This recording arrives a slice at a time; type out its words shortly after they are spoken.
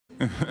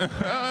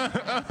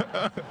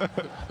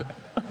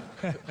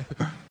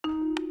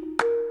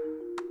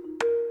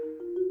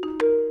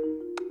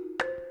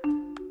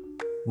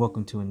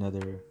Welcome to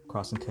another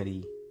Cross and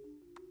Cutty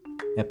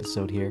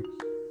episode here.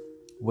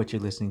 What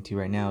you're listening to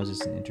right now is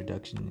just an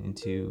introduction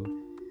into.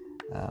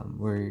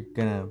 We're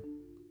gonna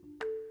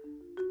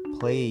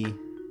play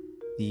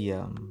the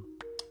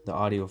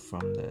audio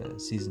from the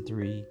season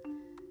 3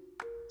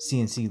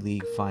 CNC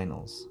League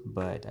finals,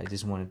 but I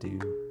just wanted to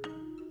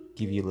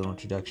give you a little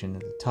introduction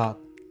at the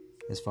top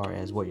as far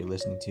as what you're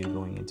listening to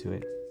going into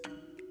it.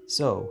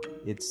 So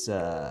it's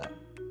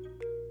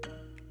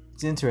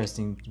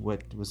interesting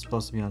what was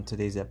supposed to be on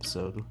today's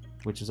episode,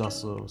 which was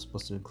also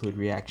supposed to include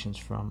reactions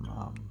from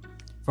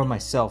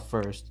myself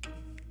first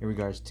in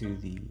regards to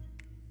the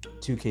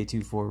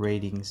 2K24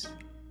 ratings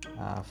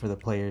for the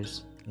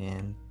players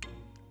and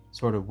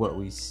sort of what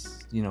we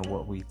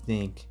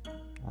think.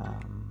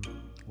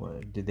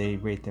 Did they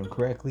rate them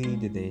correctly?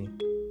 Did they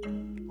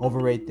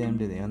overrate them?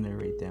 Did they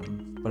underrate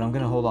them? But I'm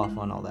gonna hold off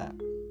on all that.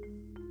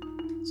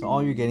 So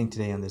all you're getting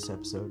today on this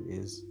episode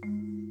is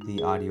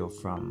the audio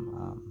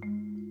from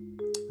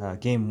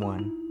Game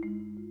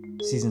 1,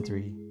 Season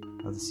 3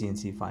 of the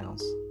CNC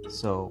Finals.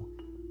 So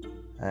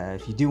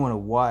if you do want to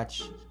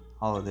watch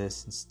all of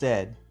this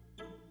instead,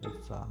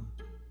 if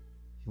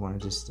you want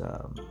to just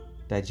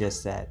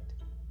digest that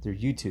through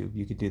YouTube,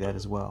 you could do that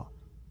as well.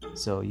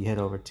 So you head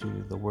over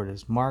to The Word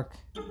is Mark.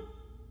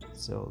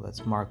 So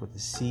that's Mark with a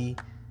C.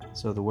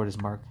 So The Word is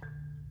Mark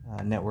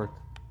network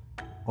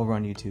over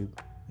on YouTube,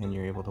 and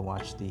you're able to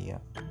watch the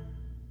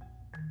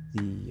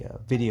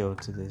video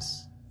to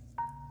this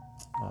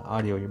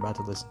audio you're about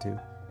to listen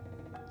to.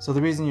 So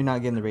the reason you're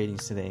not getting the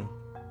ratings today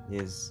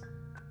is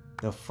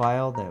the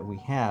file that we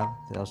have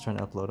that I was trying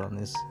to upload on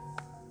this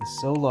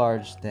is so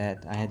large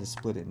that I had to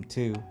split it in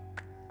two,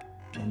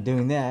 and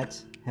doing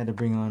that had to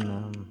bring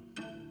on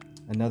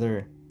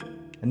another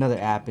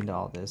app into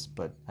all this,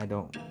 but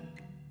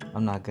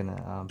I'm not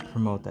gonna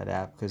promote that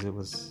app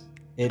because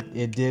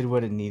it did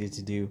what it needed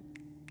to do,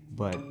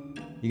 but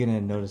you're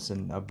gonna notice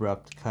an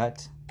abrupt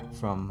cut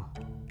from,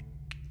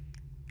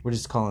 we're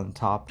just calling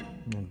top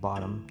and then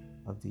bottom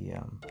of the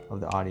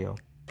audio,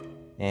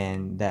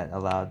 and that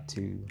allowed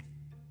to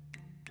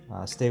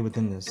stay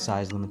within the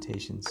size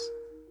limitations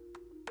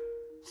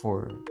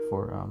for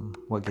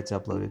what gets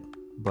uploaded.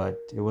 But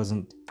it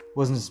wasn't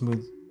a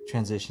smooth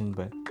transition,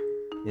 but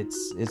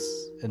it's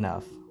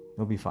enough.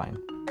 It'll be fine.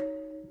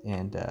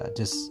 And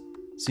just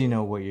so you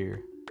know what you're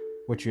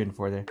in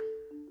for there.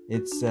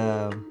 It's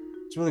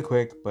really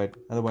quick, but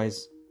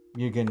otherwise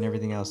you're getting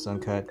everything else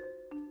uncut.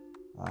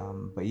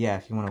 But yeah,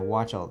 if you want to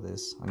watch all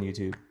this on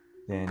YouTube,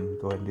 then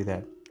go ahead and do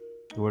that.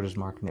 The Word is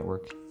Mark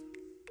network.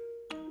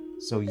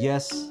 So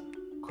yes,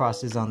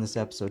 Cross is on this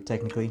episode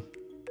technically,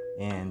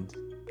 and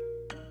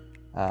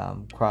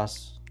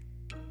Cross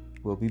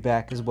will be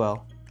back as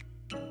well,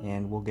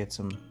 and we'll get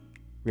some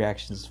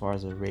reactions as far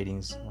as the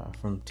ratings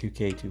from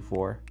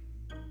 2K24,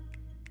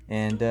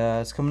 and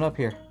it's coming up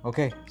here.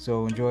 Okay,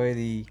 so enjoy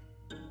the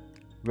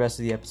rest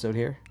of the episode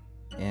here,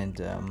 and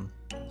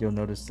you'll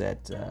notice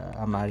that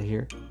I'm out of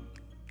here,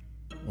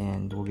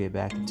 and we'll get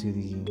back into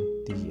the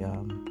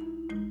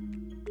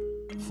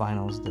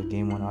finals, the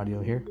Game 1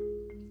 audio here,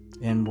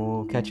 and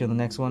we'll catch you on the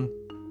next one.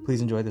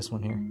 Please enjoy this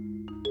one here.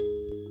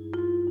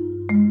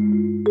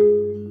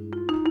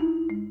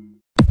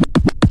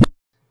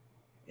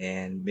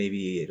 And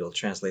maybe it'll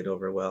translate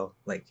over well,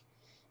 like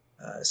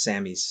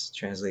Sammy's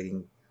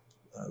translating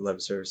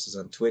love services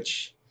on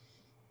Twitch.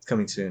 It's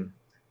coming soon.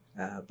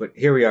 But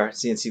here we are,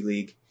 CNC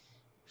League.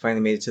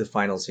 Finally made it to the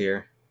finals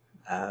here.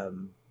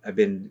 I've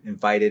been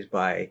invited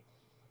by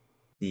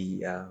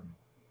the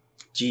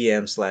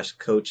GM /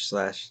 coach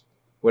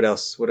 / what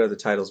else? What other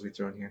titles we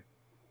throw in here?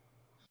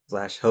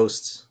 /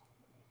 hosts,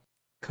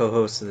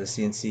 co-host of the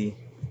CNC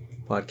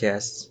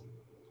podcasts.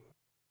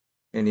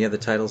 Any other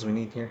titles we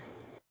need here?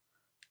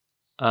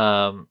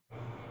 No,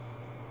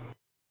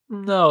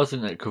 I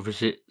think that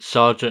covers it.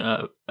 Sergeant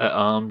at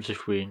Arms,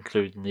 if we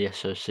include in the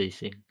SOC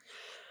thing.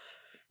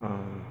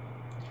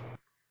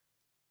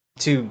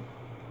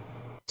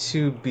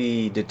 To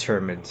be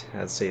determined.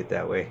 I'd say it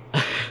that way.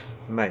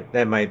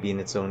 That might be in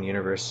its own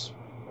universe,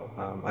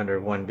 under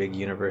one big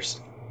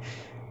universe.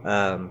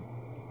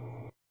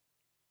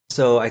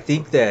 So I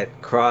think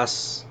that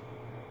Cross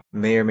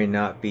may or may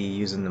not be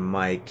using the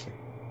mic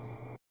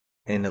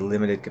in a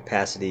limited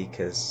capacity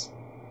because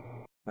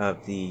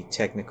of the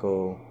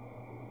technical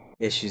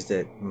issues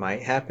that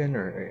might happen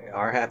or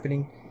are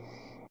happening.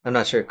 I'm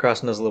not sure.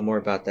 Cross knows a little more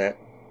about that.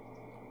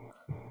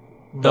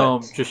 No,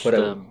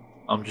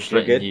 I'm just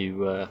letting good?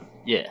 you.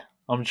 Yeah,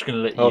 I'm just gonna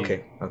let you.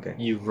 Okay.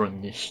 You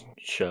run this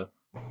show.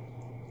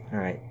 All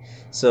right.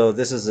 So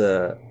this is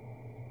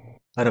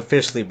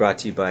unofficially brought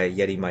to you by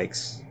Yeti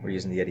mics. We're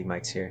using the Yeti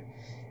mics here.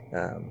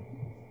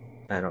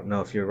 I don't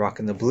know if you're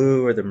rocking the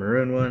blue or the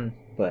maroon one,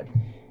 but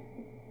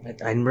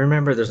I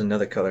remember there's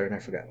another color and I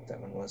forgot what that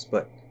one was.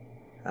 But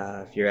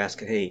if you're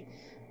asking, hey,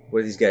 what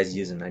are these guys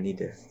using? I need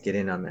to get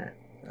in on that.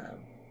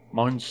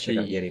 Mine's check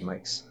out Yeti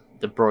mics.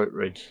 The bright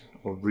red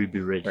or ruby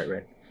red. Bright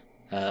red.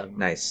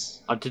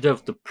 Nice. I did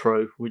have the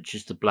Pro, which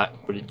is the black,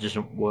 but it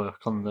doesn't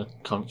work on the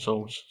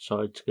consoles, so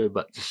I had to go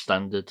back to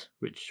standard,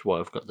 which is why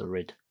I've got the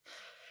red.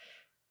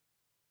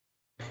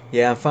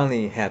 Yeah, I'm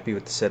finally happy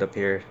with the setup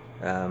here.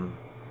 Um,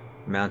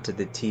 Mounted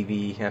the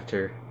TV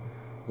after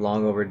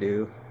long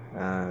overdue.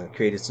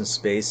 Created some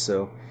space,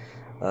 so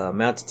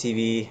mounted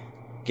TV,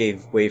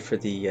 gave way for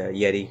the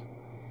Yeti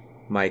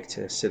mic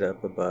to sit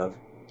up above,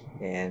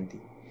 and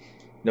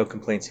no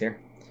complaints here.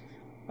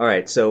 All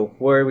right, so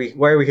why are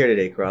we here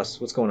today, Cross?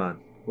 What's going on?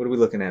 What are we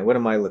looking at? What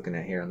am I looking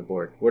at here on the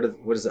board? What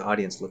is the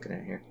audience looking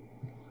at here?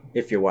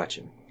 If you're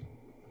watching.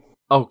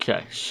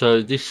 Okay,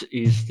 so this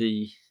is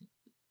the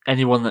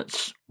anyone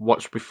that's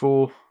watched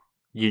before,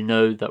 you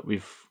know that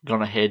we've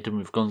gone ahead and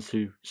we've gone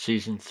through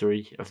season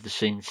 3 of the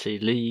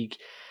CNC League.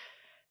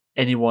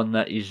 Anyone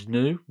that is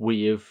new,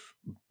 we have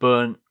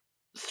burnt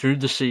through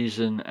the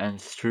season and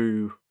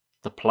through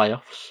the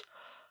playoffs.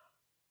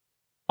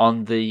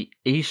 On the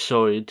east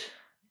side,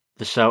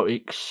 the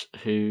Celtics,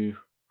 who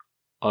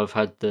I've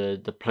had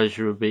the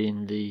pleasure of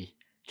being the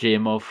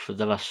GM of for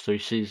the last 3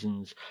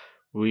 seasons,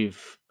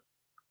 we've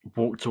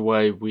walked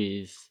away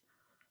with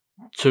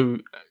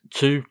two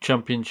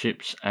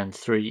championships and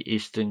 3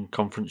 Eastern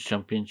Conference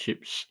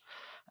championships,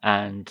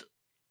 and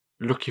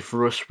lucky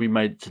for us, we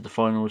made it to the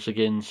finals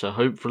again. So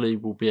hopefully,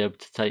 we'll be able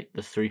to take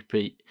the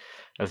three-peat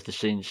of the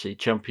CNC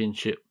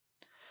Championship.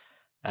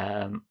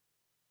 Um,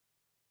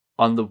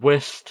 on the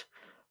West,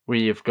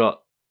 we have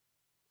got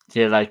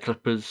the LA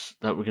Clippers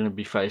that we're going to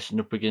be facing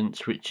up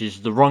against, which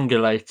is the wrong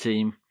LA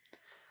team.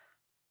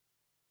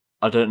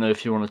 I don't know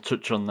if you want to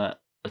touch on that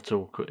at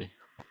all, Cutty.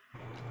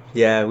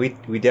 Yeah, we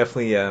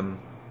definitely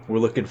we're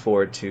looking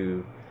forward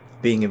to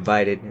being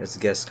invited as a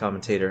guest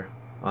commentator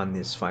on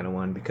this final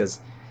one because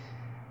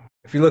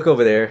if you look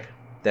over there,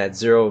 that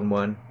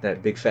 0-1,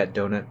 that big fat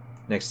donut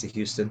next to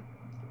Houston,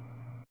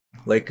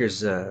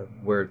 Lakers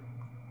were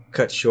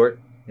cut short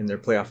in their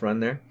playoff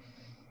run there.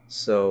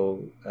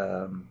 So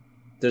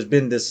there's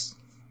been this,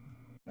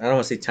 I don't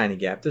want to say tiny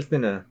gap. There's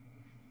been a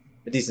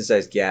decent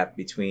sized gap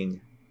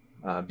between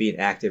being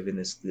active in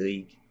this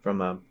league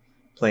from a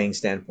playing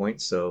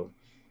standpoint. So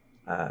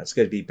it's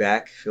good to be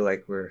back. I feel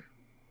like we're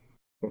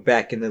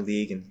back in the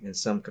league in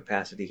some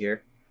capacity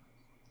here.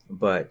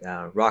 But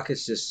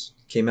Rockets just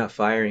came out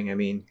firing. I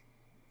mean,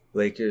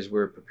 Lakers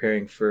were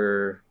preparing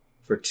for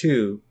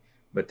two,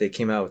 but they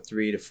came out with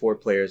 3 to 4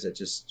 players that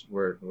just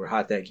were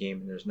hot that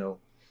game, and there's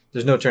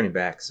no turning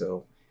back.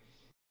 So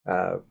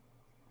uh,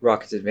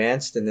 Rockets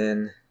advanced, and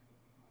then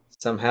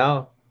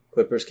somehow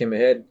Clippers came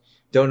ahead.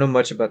 Don't know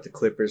much about the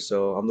Clippers,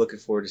 so I'm looking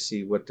forward to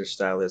see what their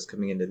style is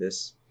coming into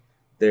this.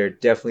 They're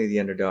definitely the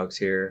underdogs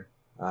here.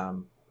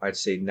 I'd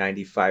say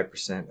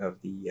 95%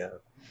 of the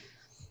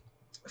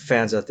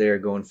fans out there are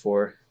going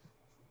for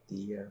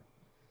the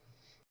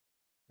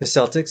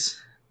Celtics.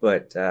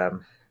 But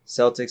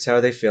Celtics, how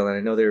are they feeling?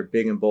 I know they were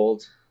big and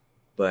bold,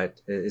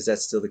 but is that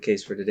still the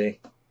case for today?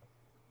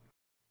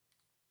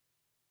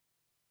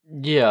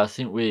 Yeah, I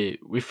think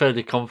we're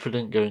fairly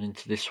confident going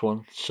into this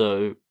one.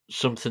 So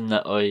something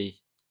that I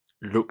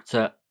looked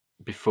at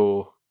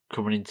before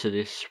coming into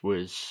this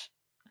was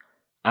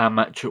our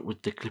matchup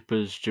with the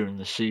Clippers during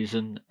the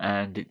season,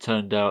 and it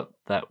turned out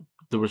that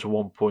there was a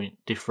 1 point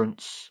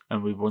difference,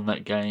 and we won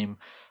that game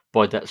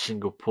by that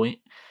single point.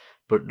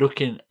 But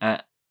looking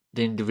at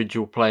the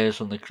individual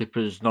players on the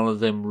Clippers, none of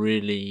them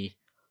really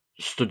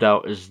stood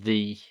out as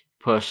the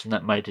person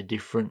that made a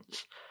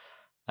difference.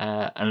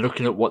 And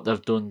looking at what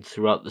they've done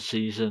throughout the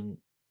season,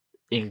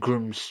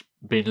 Ingram's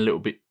been a little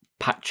bit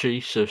patchy,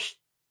 so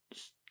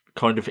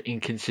kind of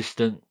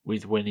inconsistent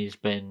with when he's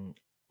been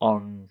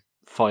on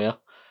fire.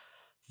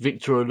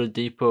 Victor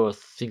Oladipo, I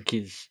think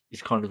he's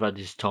kind of had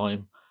his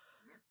time.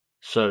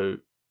 So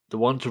the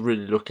one to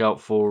really look out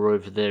for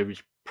over there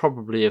is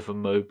probably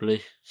Evan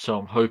Mobley. So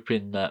I'm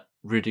hoping that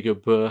Rudy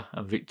Gobert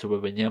and Victor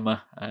Wembanyama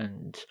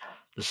and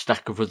the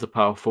stack of other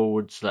power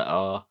forwards that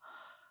are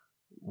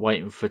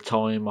waiting for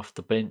time off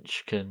the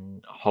bench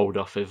can hold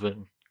off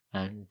Evan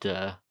and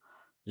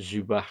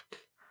Zubac.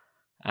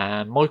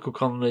 And Michael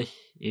Conley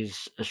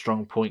is a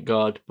strong point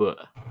guard, but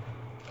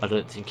I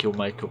don't think he'll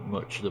make up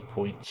much of the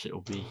points.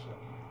 It'll be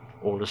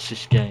all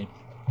assist game.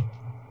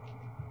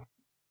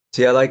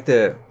 See, I like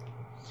that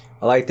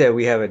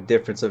we have a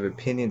difference of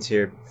opinions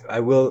here. I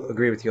will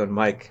agree with you on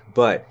Mike,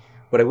 but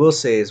what I will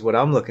say is what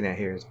I'm looking at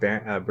here is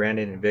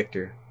Brandon and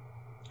Victor.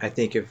 I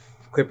think if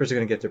Clippers are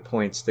going to get their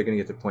points, they're going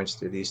to get their points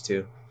through these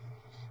two.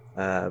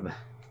 Um,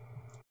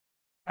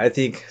 I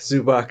think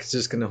Zubac is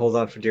just going to hold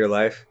on for dear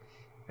life.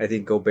 I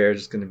think Gobert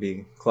is going to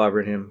be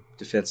clobbering him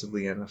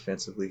defensively and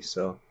offensively.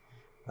 So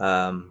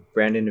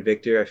Brandon and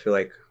Victor, I feel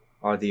like,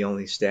 are the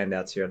only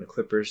standouts here on the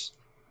Clippers.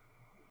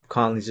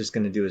 Conley's just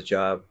going to do his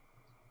job.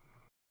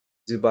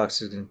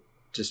 Zubac is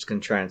just going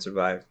to try and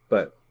survive.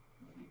 But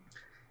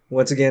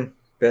once again,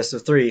 best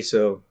of 3.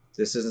 So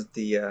this is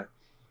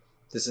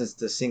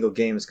the single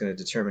game that's going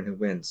to determine who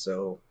wins.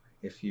 So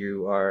if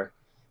you are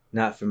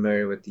not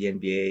familiar with the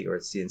NBA or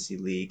the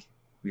CNC League,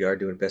 we are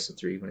doing best of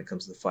 3 when it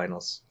comes to the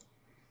finals.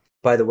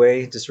 By the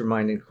way, just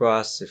reminding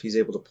Cross if he's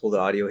able to pull the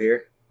audio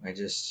here, I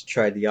just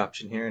tried the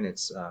option here, and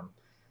it's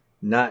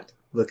not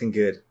looking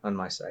good on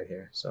my side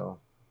here. So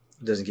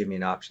it doesn't give me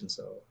an option.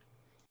 So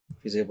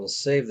if he's able to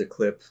save the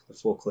clip, the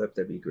full clip,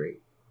 that'd be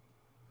great.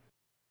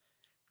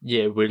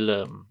 Yeah,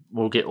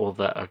 we'll get all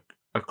that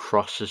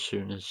across as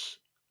soon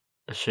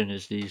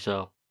as these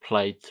are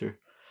played through,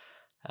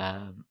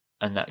 and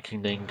that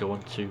can then go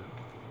on to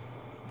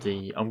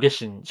the. I'm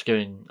guessing it's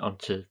going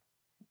onto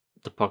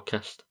the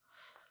podcast.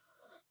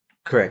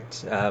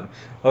 Correct.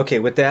 Okay,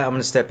 with that, I'm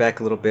going to step back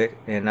a little bit,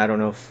 and I don't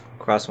know if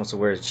Cross wants to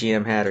wear his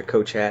GM hat or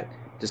coach hat.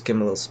 Just give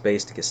him a little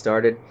space to get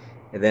started,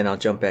 and then I'll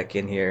jump back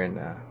in here and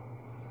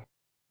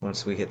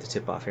once we hit the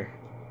tip off here.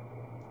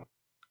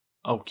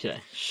 Okay,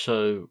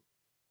 so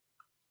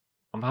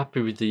I'm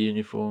happy with the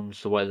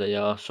uniforms the way they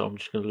are, so I'm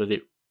just going to let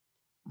it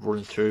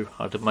run through.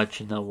 I'd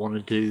imagine they'll want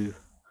to do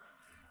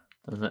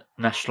the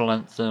national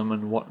anthem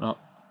and whatnot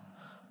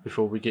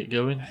before we get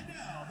going.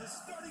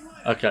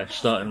 Okay,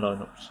 starting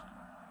lineups.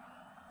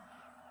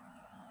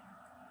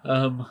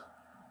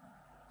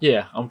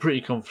 Yeah, I'm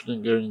pretty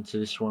confident going into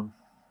this one.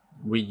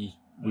 We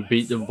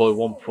beat them by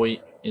 1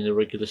 point in the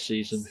regular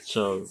season,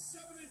 so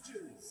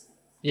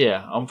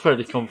yeah, I'm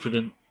fairly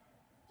confident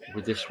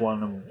with this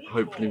one, and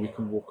hopefully we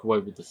can walk away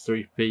with the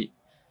 3-peat.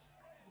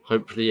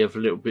 Hopefully, have a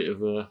little bit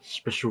of a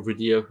special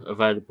video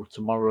available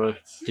tomorrow.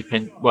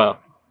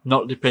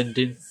 Not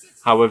depending,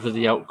 however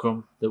the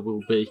outcome there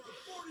will be.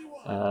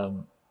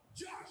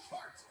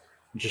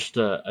 Just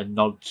a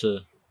nod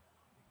to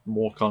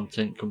more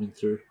content coming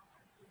through.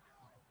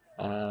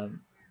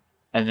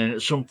 And then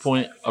at some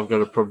point, I've got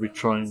to probably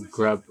try and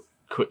grab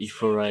Cutty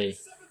for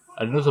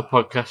another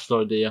podcast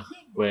idea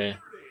where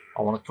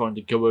I want to kind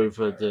of go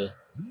over the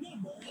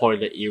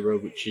pilot era,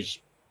 which has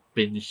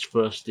been his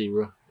first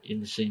era in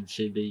the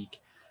CNC League,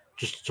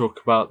 just to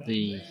talk about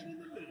the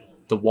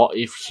what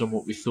ifs and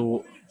what we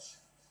thought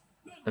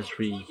as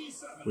we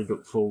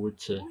look forward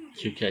to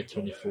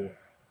 2K24.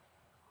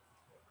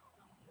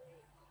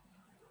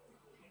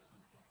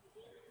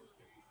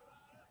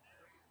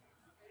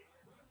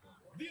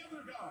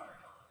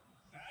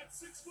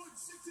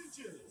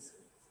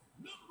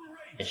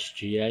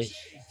 SGA.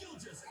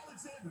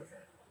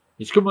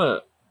 He's come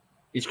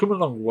a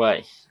long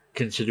way,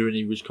 considering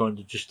he was kind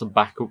of just a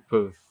backup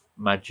of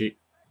Magic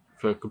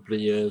for a couple of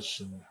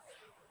years, and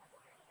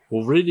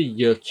well, really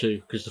year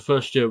two, because the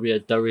first year we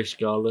had Darius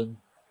Garland,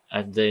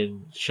 and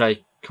then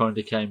Shea kind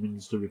of came in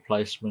as the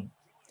replacement,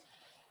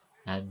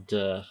 and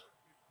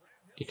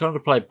he kind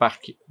of played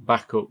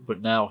backup,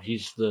 but now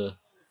he's the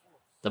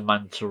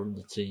man to run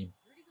the team.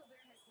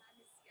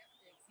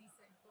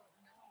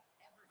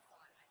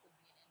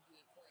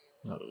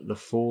 The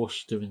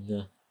Force doing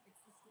the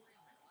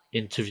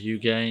interview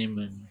game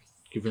and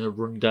giving a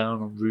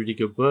rundown on Rudy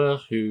Gobert,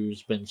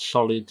 who's been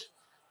solid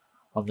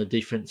on the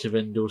defensive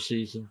end all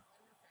season.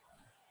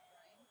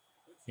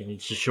 He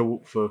needs to show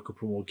up for a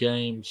couple more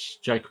games.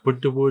 Jacob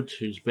Underwood,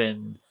 who's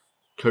been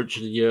coach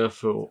of the year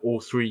for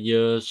all 3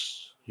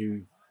 years,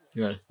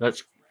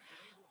 that's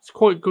it's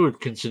quite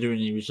good considering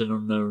he was an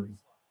unknown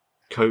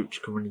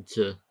coach coming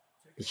into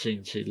the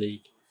CNC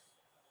League.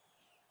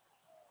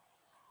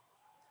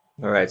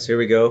 All right, so here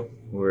we go.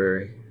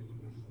 We're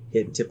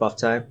hitting tip-off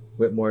time.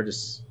 Whitmore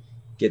just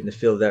getting the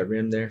feel of that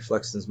rim there,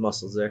 flexing his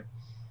muscles there.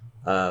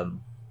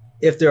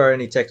 If there are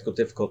any technical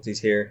difficulties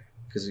here,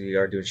 because we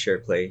are doing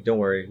shared play, don't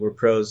worry, we're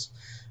pros.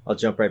 I'll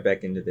jump right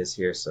back into this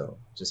here, so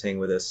just hang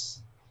with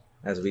us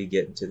as we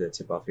get into the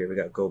tip-off here. We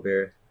got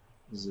Gobert,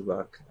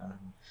 Zubac.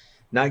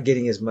 Not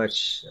getting as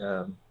much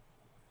of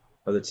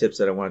the tips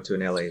that I wanted to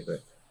in LA,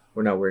 but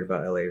we're not worried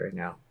about LA right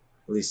now,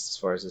 at least as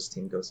far as this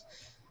team goes.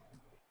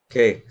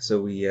 Okay, so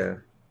we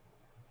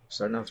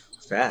starting off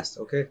fast.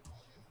 Okay,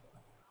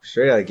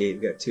 straight out of the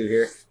gate, we got 2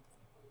 here.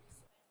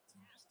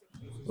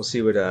 We'll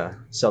see what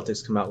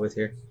Celtics come out with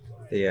here.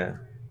 They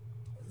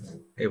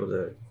able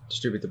to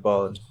distribute the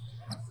ball in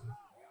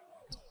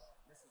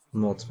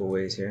multiple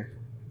ways here.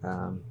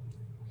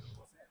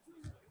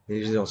 They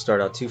usually don't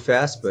start out too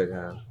fast, but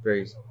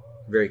very,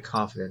 very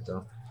confident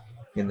though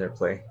in their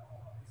play.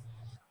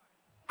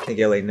 I think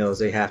LA knows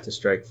they have to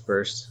strike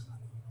first.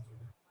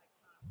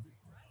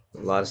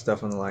 A lot of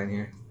stuff on the line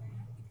here.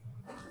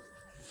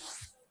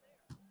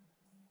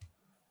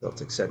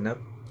 Celtics setting up.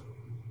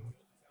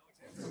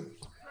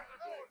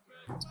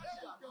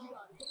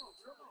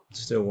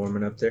 Still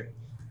warming up there.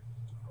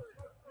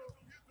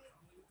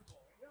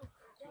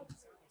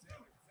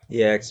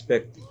 Yeah,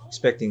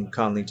 expecting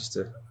Conley just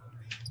to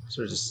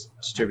sort of just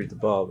distribute the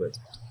ball, but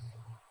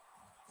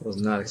I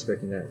was not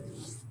expecting that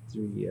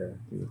three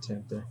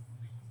attempt there.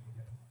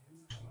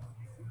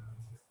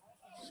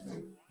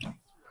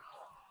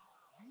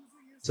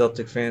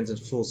 Celtic fans in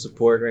full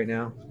support right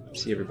now.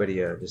 See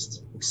everybody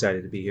just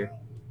excited to be here.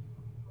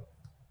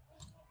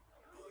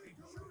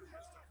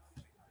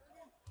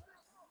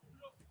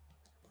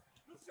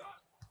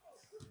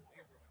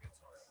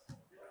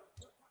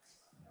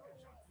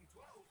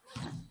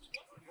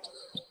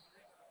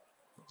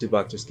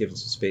 Zubac just giving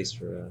some space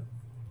for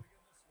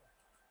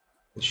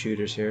the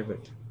shooters here, but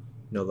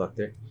no luck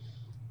there.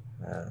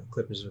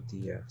 Clippers with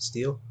the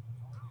steal.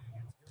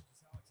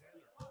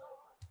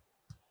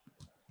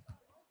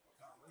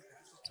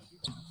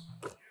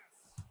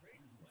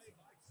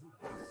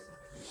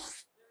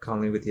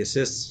 Conley with the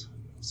assists.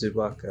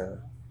 Zubak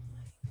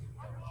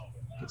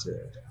gets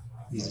a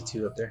easy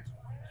 2 up there.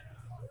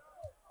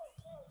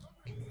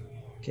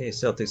 Okay,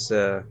 Celtics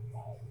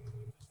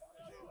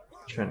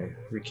trying to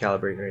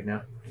recalibrate right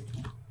now.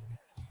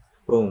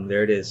 Boom,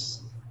 there it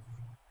is.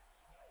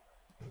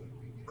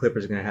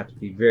 Clippers are going to have to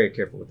be very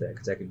careful with that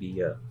because that could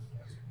be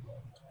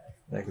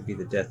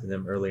the death of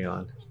them early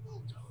on.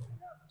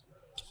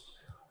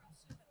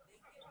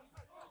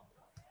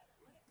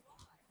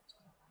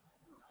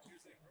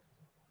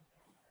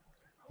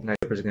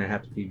 Clippers are going to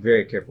have to be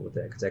very careful with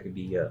that because that could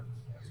be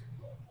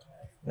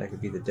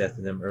the death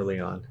of them early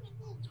on.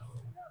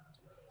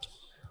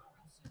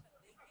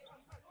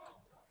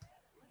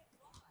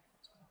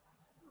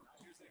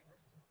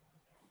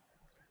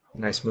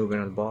 Nice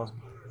movement on the ball.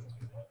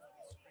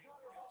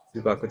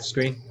 Zubac with the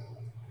screen.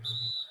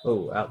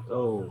 Oh, out.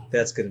 Oh,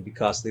 that's going to be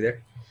costly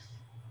there.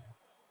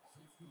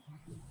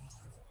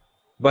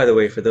 By the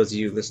way, for those of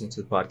you listening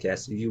to the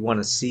podcast, if you want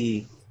to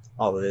see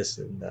all of this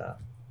and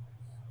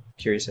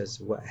curious as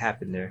to what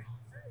happened there,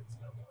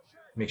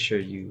 make sure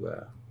you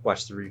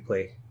watch the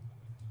replay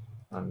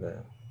on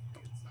the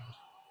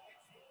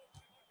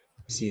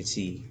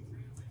CNC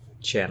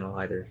channel,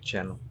 either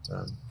channel.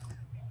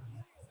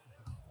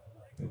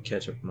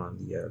 Catch up on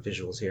the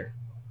visuals here.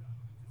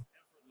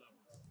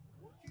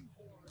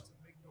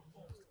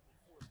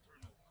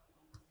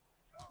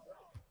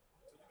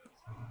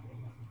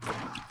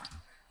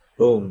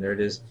 Boom, there it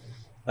is.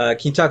 Can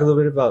you talk a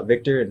little bit about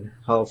Victor and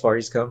how far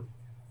he's come?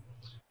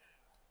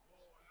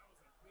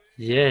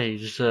 Yeah,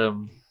 he's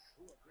come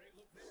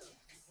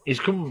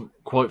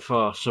quite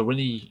far. So when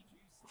he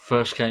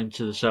first came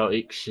to the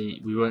Celtics,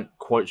 we weren't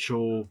quite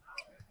sure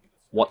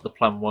what the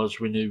plan was.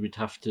 We knew we'd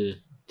have to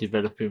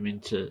develop him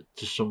into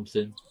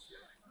something.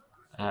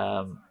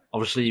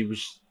 Obviously,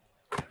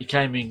 he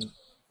came in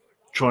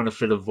trying to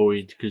fill a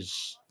void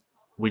because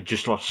we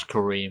just lost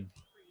Kareem,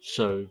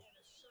 so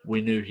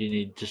we knew he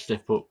needed to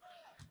step up.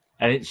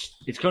 And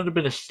it's kind of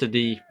been a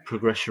steady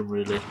progression,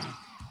 really.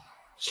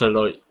 So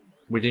like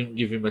we didn't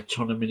give him a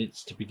ton of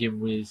minutes to begin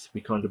with.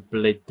 We kind of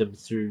bled them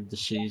through the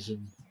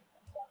season,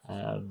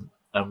 and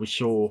we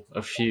saw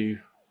a few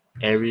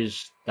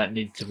areas that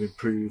need to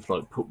improve,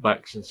 like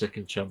putbacks and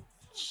second chance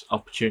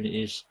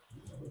opportunities.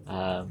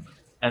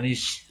 And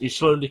he's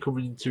slowly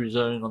coming into his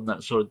own on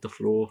that side of the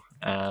floor.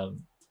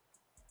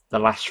 The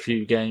last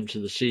few games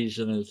of the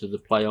season and through the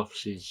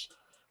playoffs, he's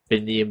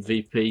been the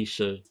MVP,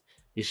 so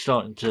he's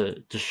starting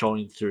to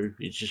shine through.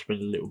 It's just been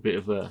a little bit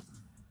of a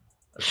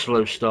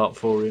slow start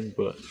for him,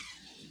 but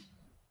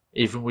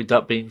even with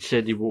that being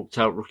said, he walked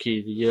out Rookie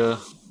of the Year.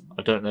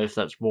 I don't know if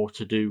that's more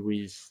to do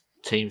with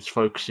teams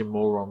focusing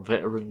more on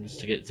veterans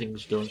to get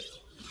things done.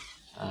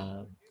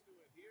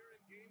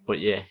 But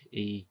yeah,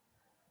 he's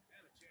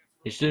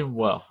doing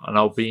well, and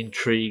I'll be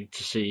intrigued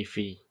to see if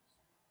he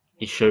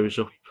shows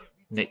up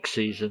next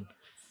season.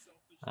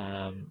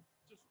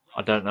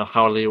 I don't know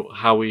how he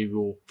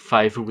will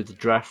favour with the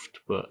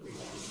draft, but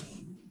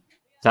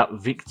that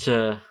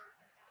Victor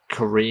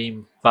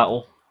Kareem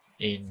battle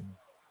in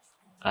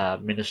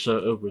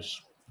Minnesota was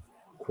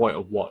quite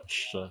a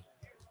watch. So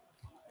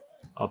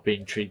I'll be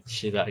intrigued to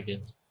see that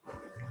again.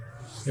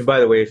 And by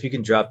the way, if you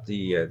can drop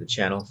the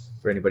channel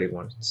for anybody who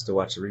wants to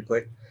watch the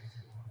replay.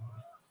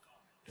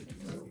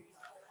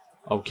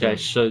 Okay,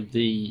 so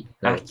the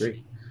at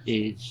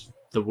is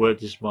the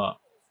word is Mark.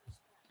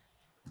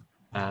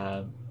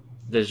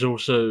 There's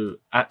also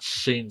at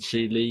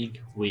CNC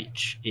League,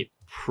 which it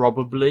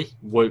probably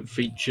won't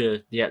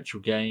feature the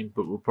actual game,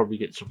 but we'll probably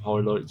get some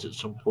highlights at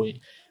some point.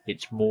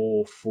 It's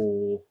more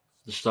for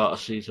the start of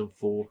season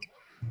 4,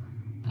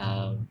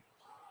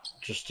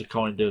 just to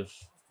kind of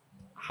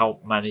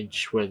help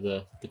manage where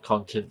the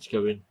content's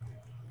going.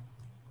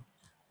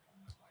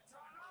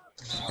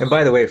 And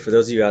by the way, for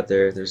those of you out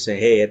there that are saying,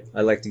 "Hey,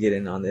 I'd like to get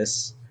in on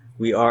this,"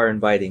 we are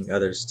inviting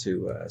others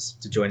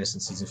to join us in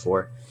season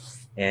 4,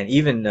 and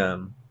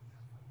even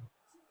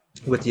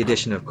with the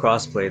addition of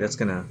crossplay, that's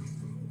gonna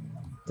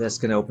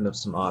open up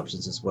some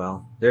options as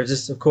well. There's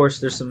just, of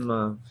course, there's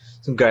some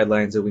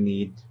guidelines that we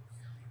need,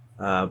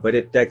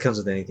 but that comes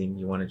with anything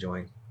you want to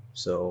join.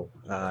 So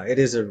it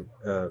is a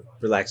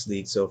relaxed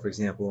league. So, for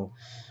example,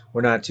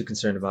 we're not too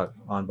concerned about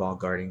on-ball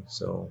guarding.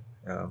 So,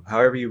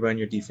 however you run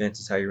your defense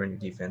is how you run your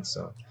defense.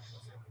 So,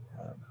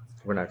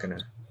 we're not gonna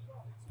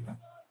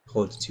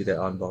hold you to that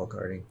on-ball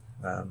guarding.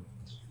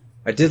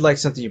 I did like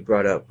something you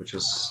brought up, which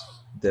was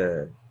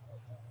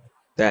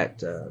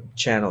that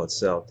channel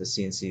itself, the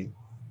CNC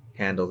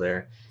handle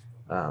there.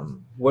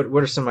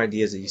 What are some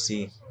ideas that you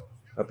see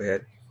up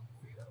ahead?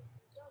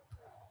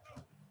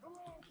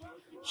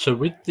 So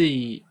with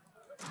the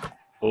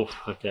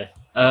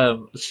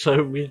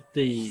so with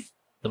the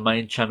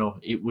main channel,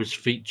 it was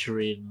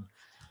featuring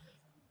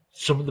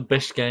some of the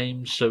best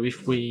games. So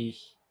if we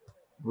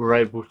were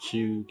able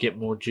to get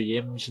more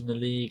GMs in the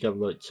league, I'd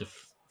like to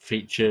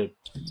feature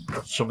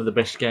some of the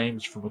best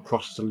games from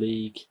across the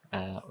league.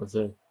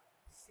 Other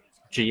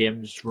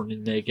GMs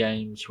running their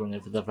games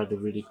whenever they've had a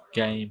really good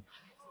game.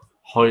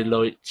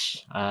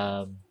 Highlights.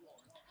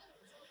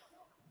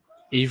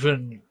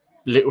 Even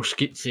little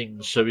skit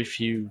things. So if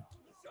you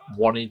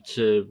wanted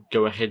to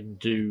go ahead and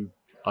do,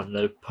 I don't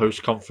know,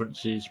 post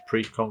conferences,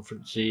 pre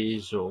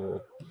conferences,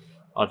 or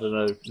I don't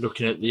know,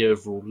 looking at the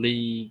overall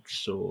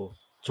leagues or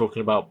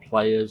talking about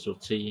players or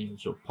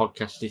teams or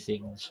podcasty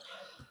things,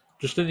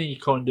 just any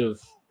kind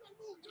of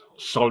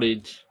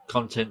solid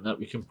content that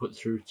we can put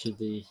through to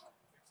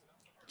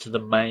the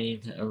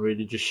main and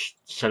really just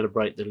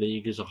celebrate the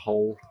league as a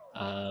whole.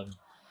 And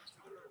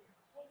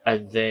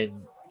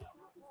then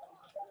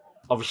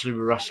obviously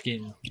we're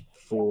asking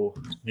for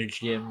new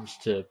GMs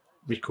to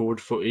record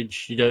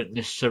footage. You don't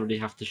necessarily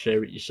have to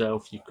share it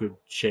yourself. You could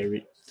share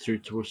it through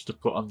to us to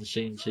put on the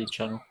CNC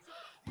channel,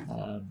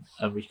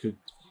 and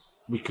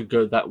we could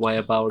go that way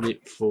about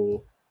it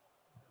for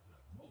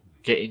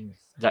getting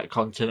that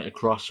content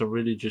across, and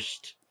really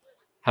just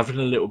having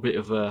a little bit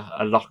of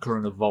a locker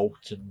and a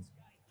vault, and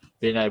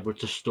being able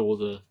to store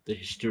the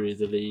history of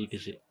the league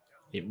as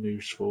it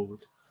moves forward.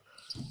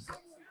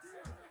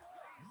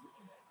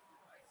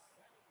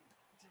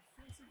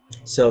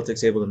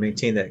 Celtics able to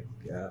maintain that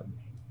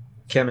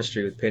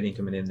chemistry with Penny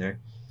coming in there.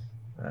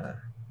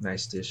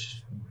 Nice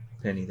dish,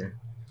 Penny there.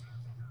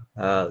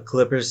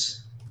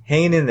 Clippers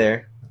hanging in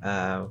there.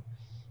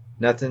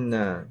 Nothing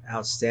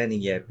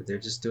outstanding yet, but they're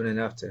just doing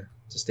enough to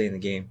stay in the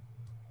game.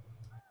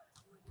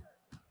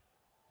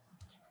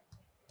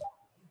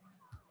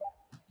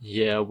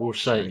 Yeah, I will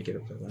Trying to say get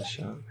up that last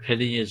shot.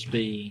 Penny has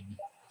been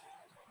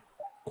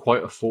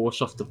quite a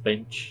force off the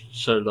bench.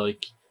 So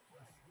like,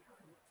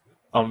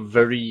 I'm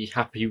very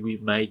happy we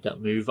made that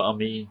move. I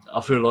mean,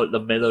 I feel like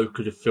LaMelo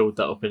could have filled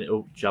that up in it.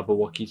 Oh,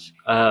 Jabberwockies.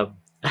 I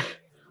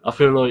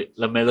feel like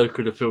LaMelo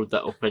could have filled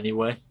that up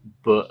anyway,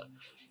 but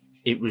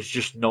it was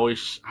just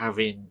nice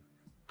having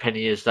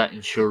Penny as that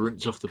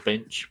insurance off the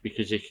bench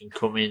because he can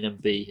come in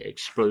and be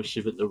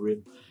explosive at the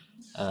rim.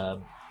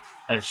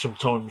 And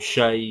sometimes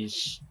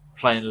Shea's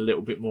playing a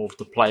little bit more of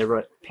the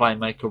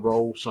playmaker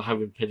role, so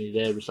having Penny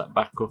there as that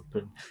backup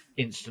and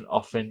instant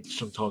offense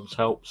sometimes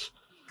helps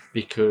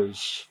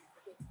because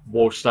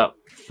whilst that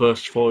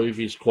first five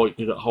is quite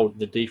good at holding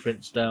the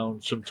defense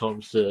down,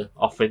 sometimes the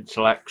offense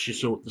lacks. You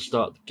saw at the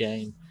start of the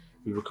game,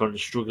 we were kind of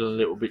struggling a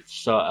little bit to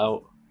start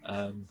out.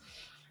 And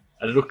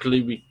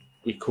luckily,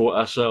 we caught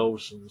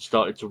ourselves and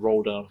started to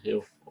roll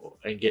downhill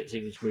and get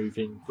things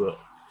moving. But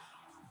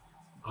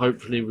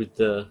hopefully, with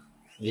the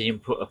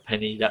input of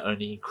Penny, that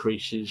only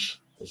increases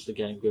as the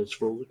game goes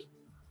forward.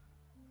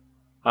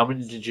 How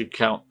many did you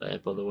count there,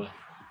 by the way?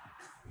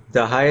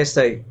 The highest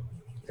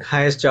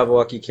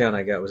Jabberwocky count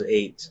I got was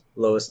 8.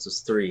 Lowest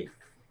was 3.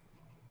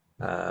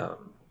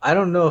 I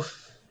don't know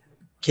if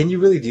can you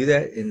really do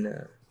that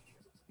in.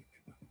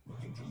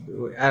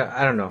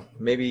 I don't know.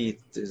 Maybe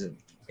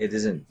it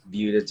isn't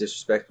viewed as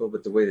disrespectful,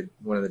 but the way that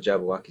one of the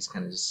Jabberwockies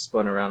kind of just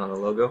spun around on the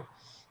logo.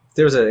 If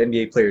there was an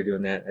NBA player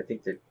doing that, I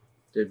think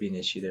there'd be an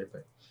issue there,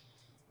 but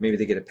maybe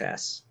they get a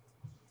pass.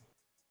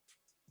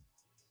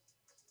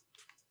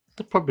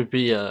 There'd probably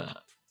be a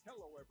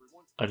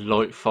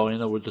light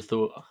fine, I would have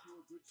thought.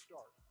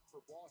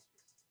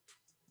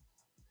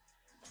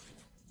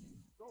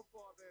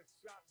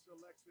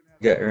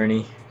 You got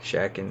Ernie,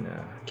 Shaq, and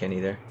Kenny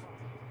there.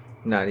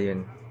 Not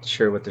even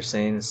sure what they're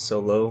saying. It's so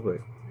low, but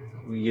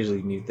we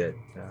usually mute that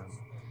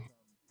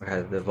or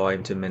have the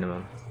volume to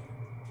minimum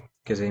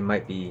because they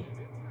might be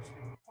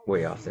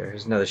way off there.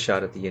 There's another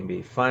shot at the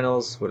NBA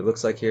Finals. What it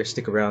looks like here.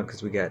 Stick around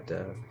because we got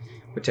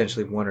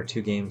potentially 1 or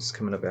 2 games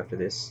coming up after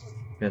this.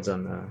 Depends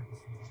on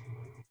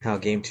how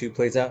Game 2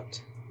 plays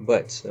out.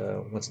 But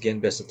once again,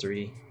 best of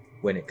 3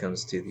 when it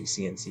comes to the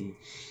CNC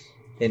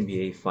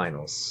NBA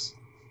Finals.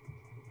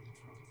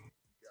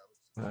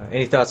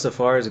 Any thoughts so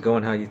far? Is it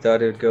going how you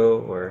thought it would go,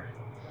 or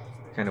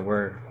kind of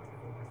where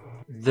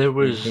There you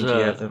was think you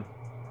have them?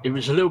 it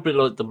was a little bit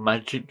like the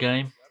Magic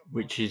game,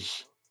 which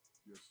is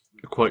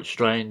quite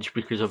strange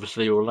because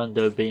obviously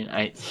Orlando being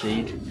 8th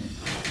seed,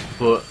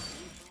 but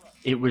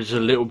it was a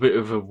little bit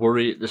of a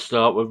worry at the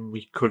start when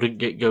we couldn't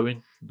get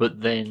going.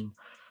 But then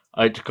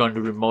I had to kind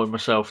of remind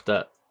myself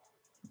that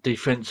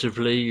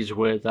defensively is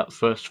where that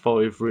first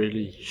 5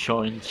 really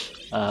shines.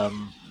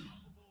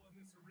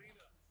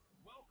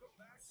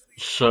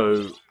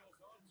 So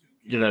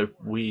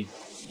we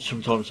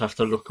sometimes have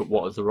to look at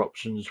what other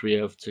options we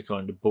have to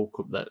kind of bulk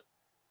up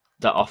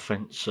that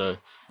offense. So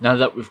now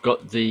that we've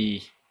got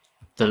the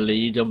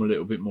lead, I'm a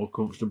little bit more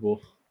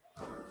comfortable,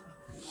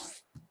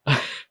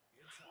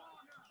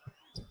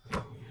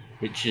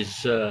 which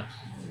is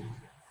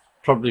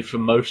probably for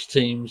most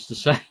teams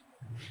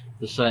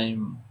the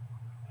same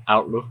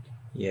outlook.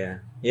 Yeah,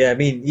 yeah. I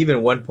mean,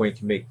 even 1 point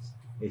can make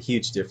a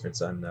huge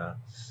difference on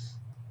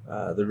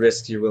the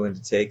risks you're willing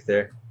to take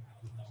there.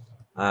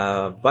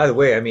 By the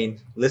way, I mean,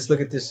 let's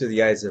look at this through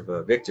the eyes of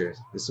Victor.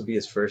 This will be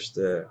his first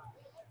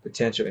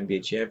potential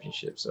NBA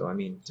championship. So, I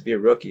mean, to be a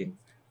rookie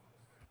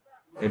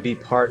and be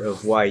part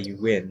of why you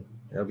win,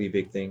 that'll be a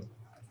big thing.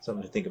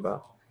 Something to think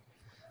about.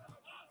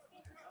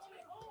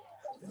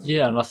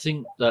 Yeah, and I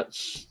think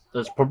that's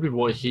probably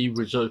why he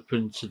was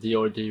open to the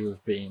idea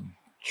of being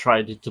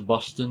traded to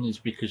Boston, is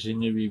because he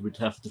knew he would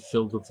have to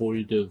fill the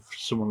void of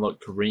someone like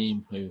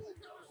Kareem, who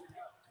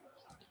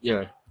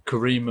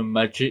Kareem and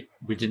Magic,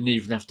 we didn't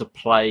even have to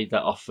play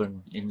that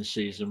often in the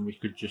season. We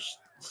could just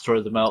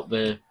throw them out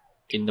there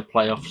in the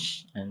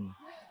playoffs and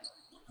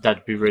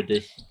they'd be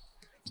ready.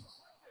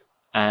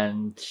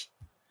 And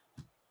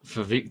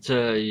for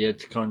Victor, he had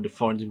to kind of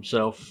find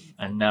himself,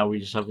 and now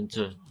he's having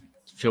to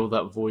fill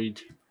that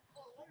void.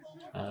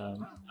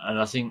 And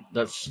I think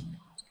that's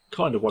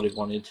kind of what he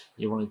wanted.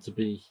 He wanted to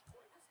be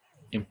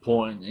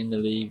important in the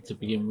league to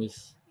begin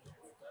with.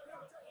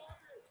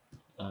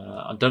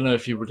 I don't know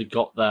if he would have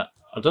got that.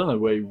 I don't know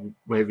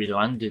where he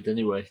landed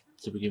anyway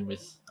to begin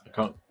with. I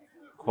can't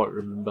quite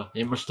remember.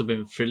 It must have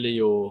been Philly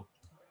or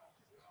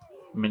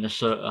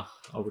Minnesota,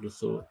 I would have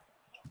thought.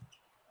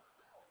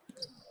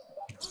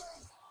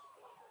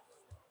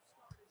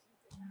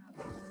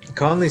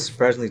 Conley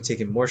surprisingly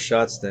taking more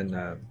shots than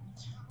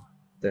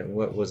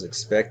what was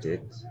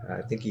expected.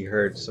 I think he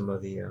heard some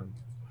of the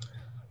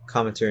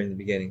commentary in the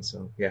beginning.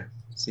 So yeah,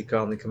 see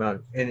Conley come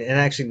out, and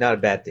actually not a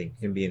bad thing,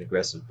 him being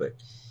aggressive, but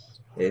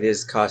it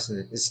is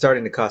costing. It's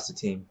starting to cost the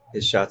team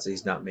his shots that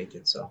he's not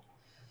making. So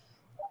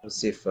we'll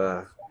see if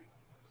he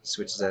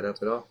switches that up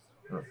at all.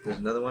 Oh, there's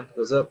another one.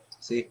 Goes up.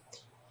 See,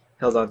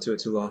 held on to it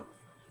too long.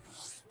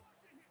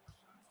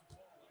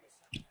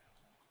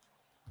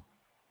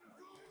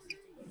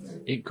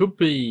 It could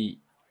be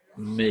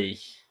me,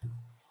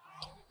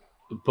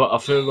 but I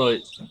feel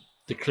like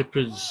the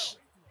Clippers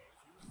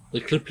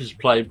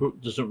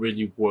playbook doesn't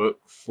really work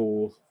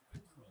for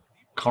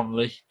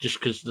Conley just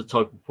because of the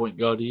type of point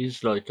guard he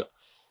is. Like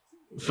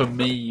for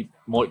me,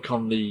 Mike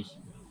Conley,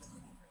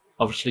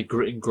 obviously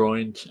grit and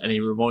grind, and he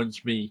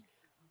reminds me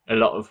a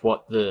lot of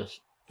what the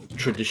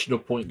traditional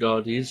point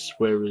guard is.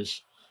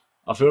 Whereas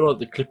I feel like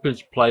the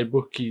Clippers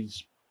playbook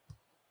is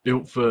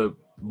built for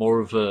more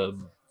of a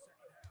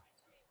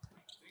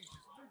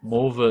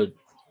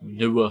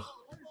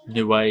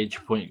new age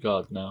point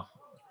guard now,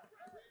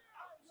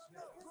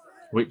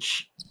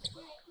 which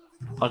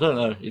I don't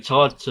know. It's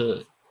hard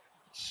to.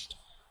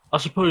 I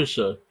suppose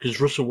so,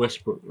 because Russell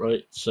Westbrook,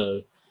 right?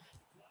 So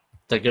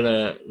they're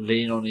gonna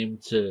lean on him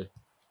to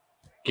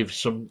give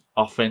some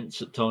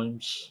offense at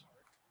times.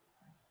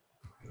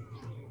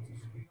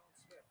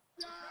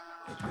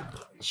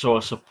 So I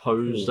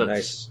suppose Ooh,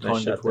 that's nice kind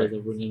of shot where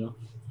there. they're running off.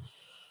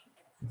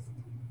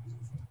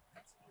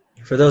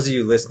 For those of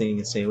you listening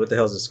and saying, what the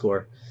hell's the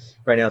score?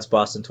 Right now it's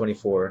Boston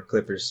 24,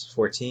 Clippers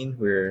 14.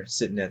 We're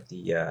sitting at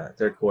the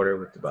third quarter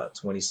with about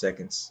 20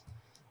 seconds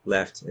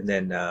left. And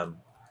then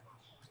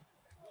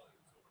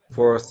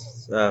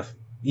fourth,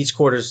 each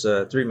quarter's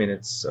 3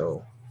 minutes.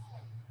 So,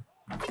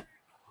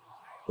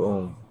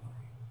 boom.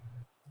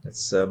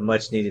 That's a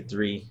much needed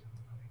three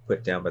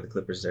put down by the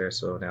Clippers there.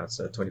 So now it's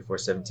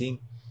 24-17.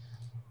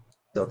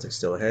 Celtics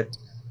still ahead.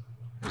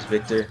 There's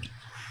Victor.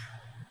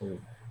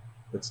 Ooh,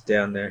 puts it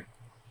down there.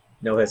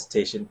 No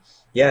hesitation.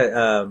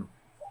 Yeah,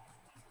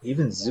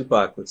 even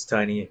Zubac looks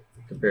tiny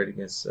compared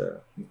against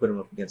you put him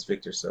up against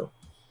Victor. So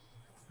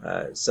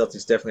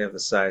Celtics definitely have the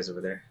size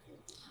over there.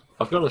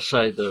 I've got to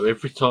say though,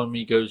 every time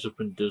he goes up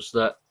and does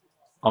that,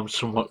 I'm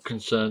somewhat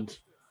concerned,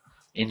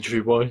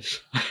 injury wise.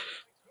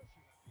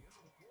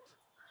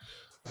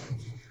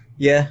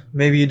 Yeah,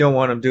 maybe you don't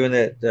want him doing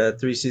that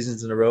 3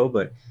 seasons in a row,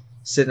 but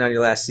sitting on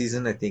your last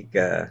season, I think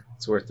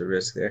it's worth the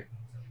risk there.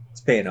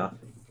 It's paying off.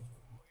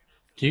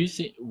 Do you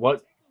think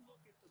what?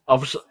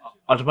 Obviously,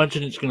 I'd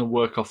imagine it's going to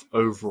work off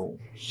overall.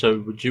 So,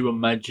 would you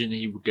imagine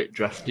he would get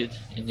drafted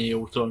in the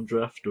all-time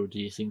draft, or do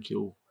you think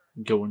he'll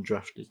go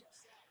undrafted?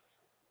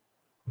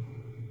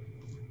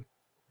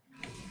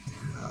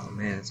 Oh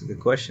man, that's a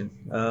good question.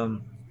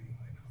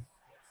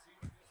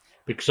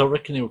 Because I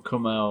reckon he'll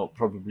come out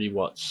probably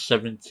what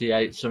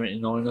 78,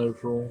 79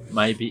 overall,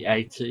 maybe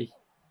 80.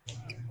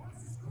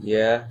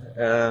 Yeah,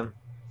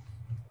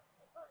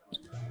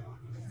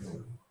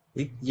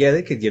 yeah,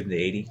 they could give him the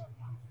 80,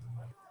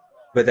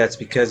 but that's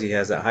because he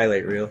has that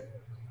highlight reel.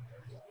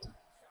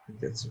 I think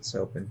that's what's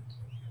helping.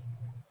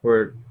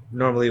 Or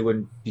normally it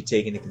wouldn't be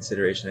taken into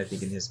consideration. I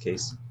think in his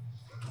case,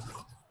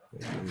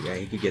 yeah,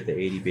 he could get the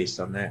 80 based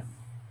on that.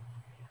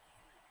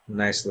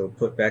 Nice little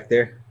put back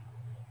there.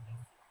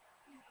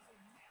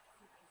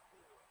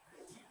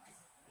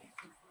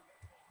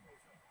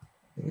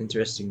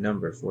 Interesting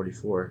number,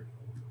 44.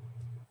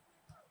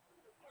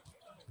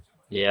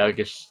 Yeah, I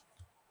guess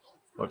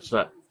what's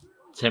that?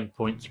 10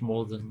 points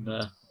more than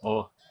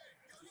or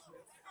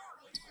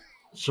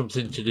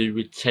something to do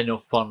with 10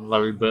 up on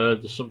Larry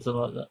Bird or something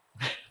like that.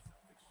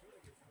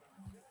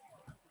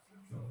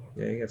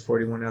 Yeah, you got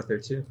 41 out there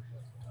too.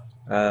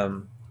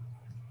 Um,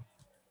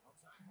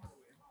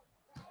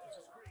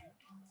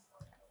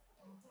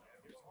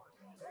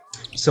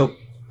 so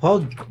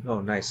Paul,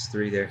 oh nice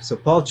three there. So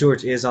Paul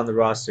George is on the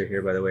roster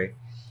here, by the way,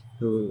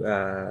 who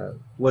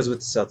was with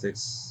the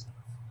Celtics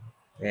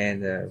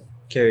and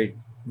carried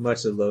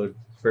much of the load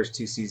first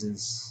 2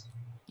 seasons.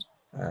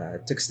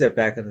 Took a step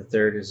back in the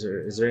third. Is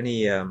there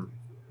any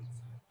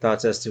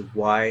thoughts as to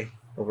why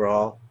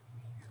overall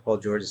Paul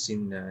George has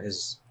seen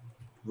his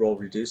role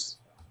reduced?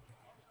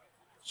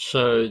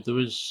 So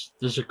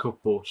there's a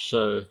couple.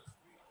 So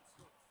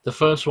the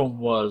first one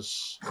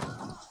was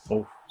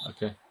Oh,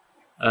 okay.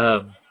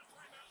 Um,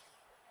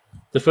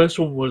 the first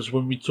one was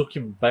when we took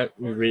him back,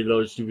 we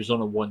realised he was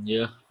on a 1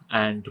 year,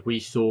 and we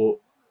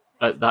thought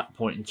at that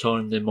point in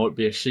time there might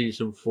be a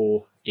season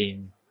 4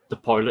 in the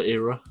pilot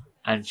era,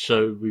 and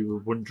so we were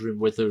wondering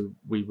whether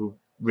we were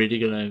really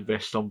going to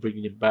invest on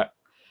bringing him back,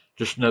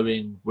 just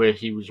knowing where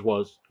he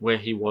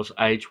was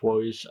age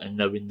wise, and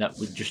knowing that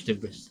we just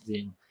invested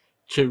in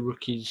 2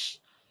 rookies,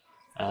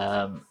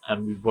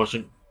 and we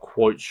wasn't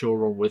quite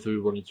sure on whether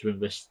we wanted to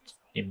invest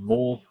in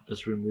more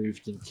as we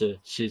moved into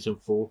season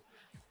 4.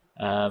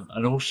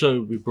 And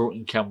also, we brought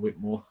in Cam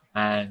Whitmore,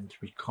 and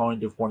we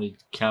kind of wanted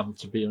Cam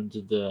to be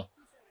under the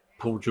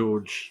Paul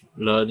George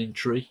learning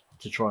tree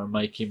to try and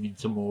make him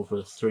into more of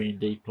a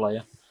 3-and-D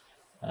player.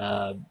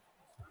 Um,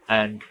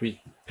 and with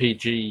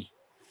PG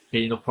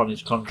being up on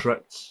his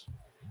contract,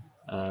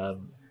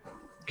 um,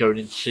 going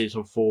into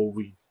season 4,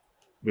 we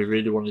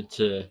really wanted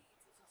to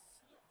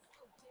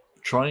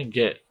try and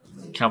get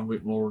Cam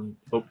Whitmore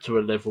up to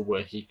a level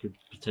where he could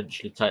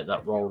potentially take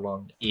that role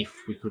on if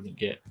we couldn't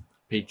get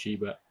PG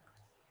back.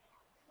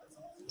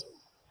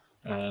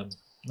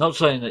 Not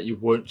saying that you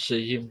won't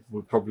see him.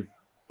 We'll probably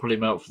pull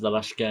him out for the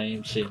last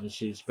game, seeing as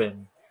he's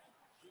been,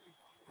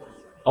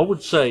 I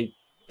would say,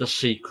 the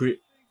secret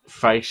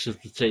face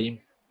of the team.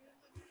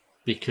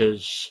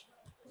 Because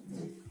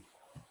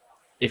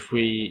if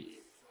we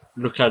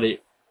look at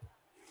it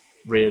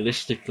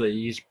realistically,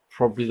 he's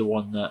probably the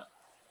one that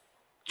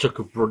took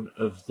a brunt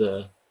of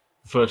the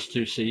first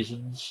 2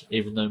 seasons,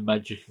 even though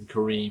Magic and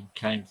Kareem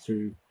came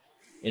through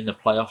in the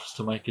playoffs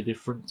to make a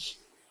difference.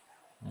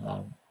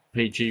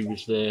 PG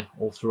was there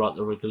all throughout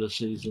the regular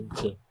season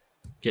to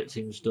get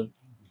things done.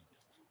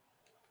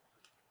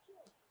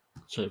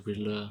 So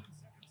we'll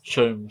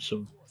show him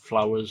some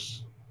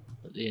flowers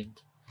at the end.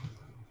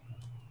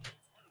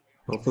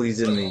 Hopefully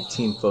he's in the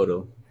team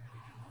photo,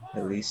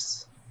 at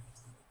least.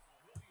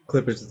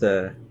 Clippers with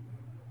a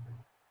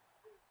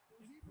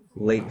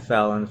late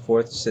foul on the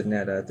fourth, sitting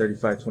at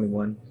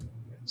 35-21.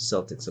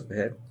 Celtics up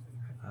ahead.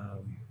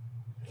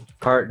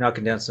 Hart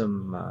knocking down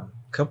some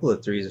couple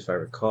of threes, if I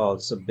recall.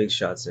 Some big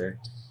shots there.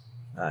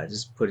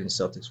 Just putting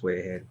Celtics way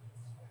ahead.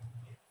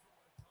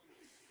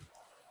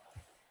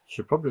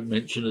 Should probably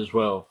mention as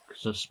well,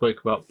 because I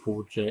spoke about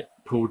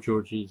Paul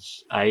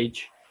George's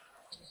age.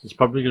 There's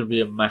probably going to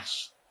be a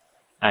mass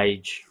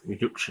age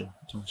reduction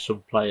on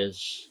some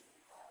players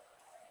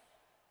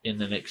in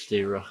the next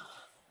era.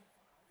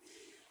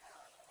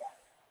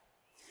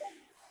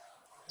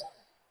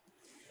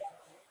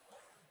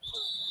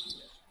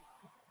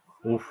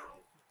 Oof.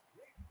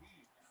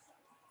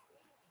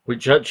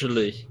 Which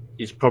actually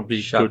is probably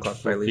Shot good clock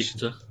for violation.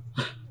 Victor.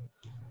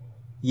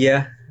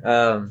 Yeah.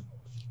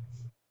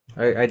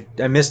 I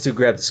missed to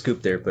grab the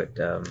scoop there, but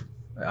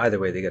either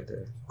way, they got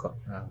the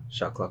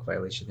shot clock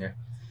violation there.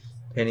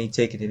 Penny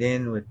taking it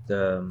in with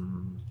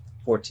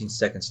 14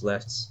 seconds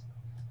left.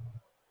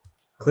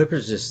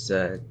 Clippers just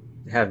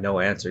have no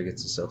answer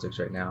against the Celtics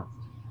right now.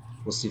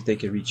 We'll see if they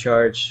can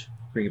recharge,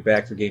 bring it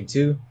back for game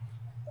 2.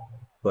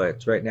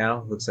 But right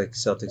now, looks like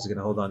Celtics are going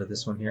to hold on to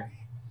this one here.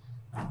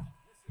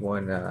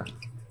 One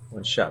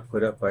shot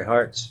put up by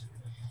Hart.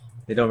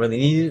 They don't really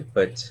need it,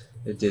 but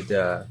it did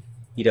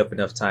eat up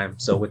enough time.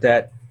 So with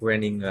that, we're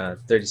ending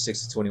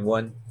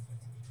 36-21.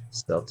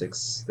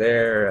 Celtics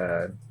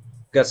there.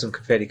 Got some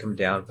confetti coming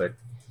down, but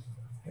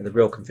the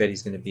real confetti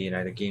is going to be in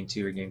either game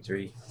 2 or game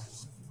 3.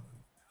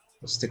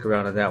 We'll stick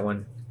around on that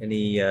one.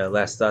 Any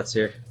last thoughts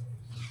here?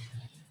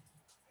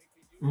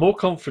 More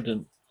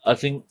confident. I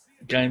think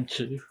game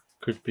 2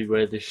 could be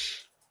where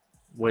this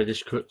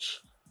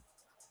cuts.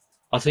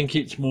 I think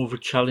it's more of a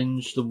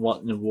challenge than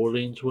what New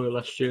Orleans were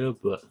last year,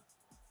 but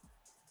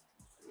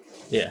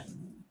yeah.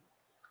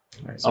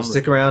 All right, so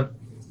stick around,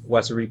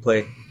 watch the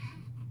replay.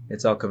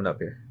 It's all coming up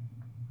here.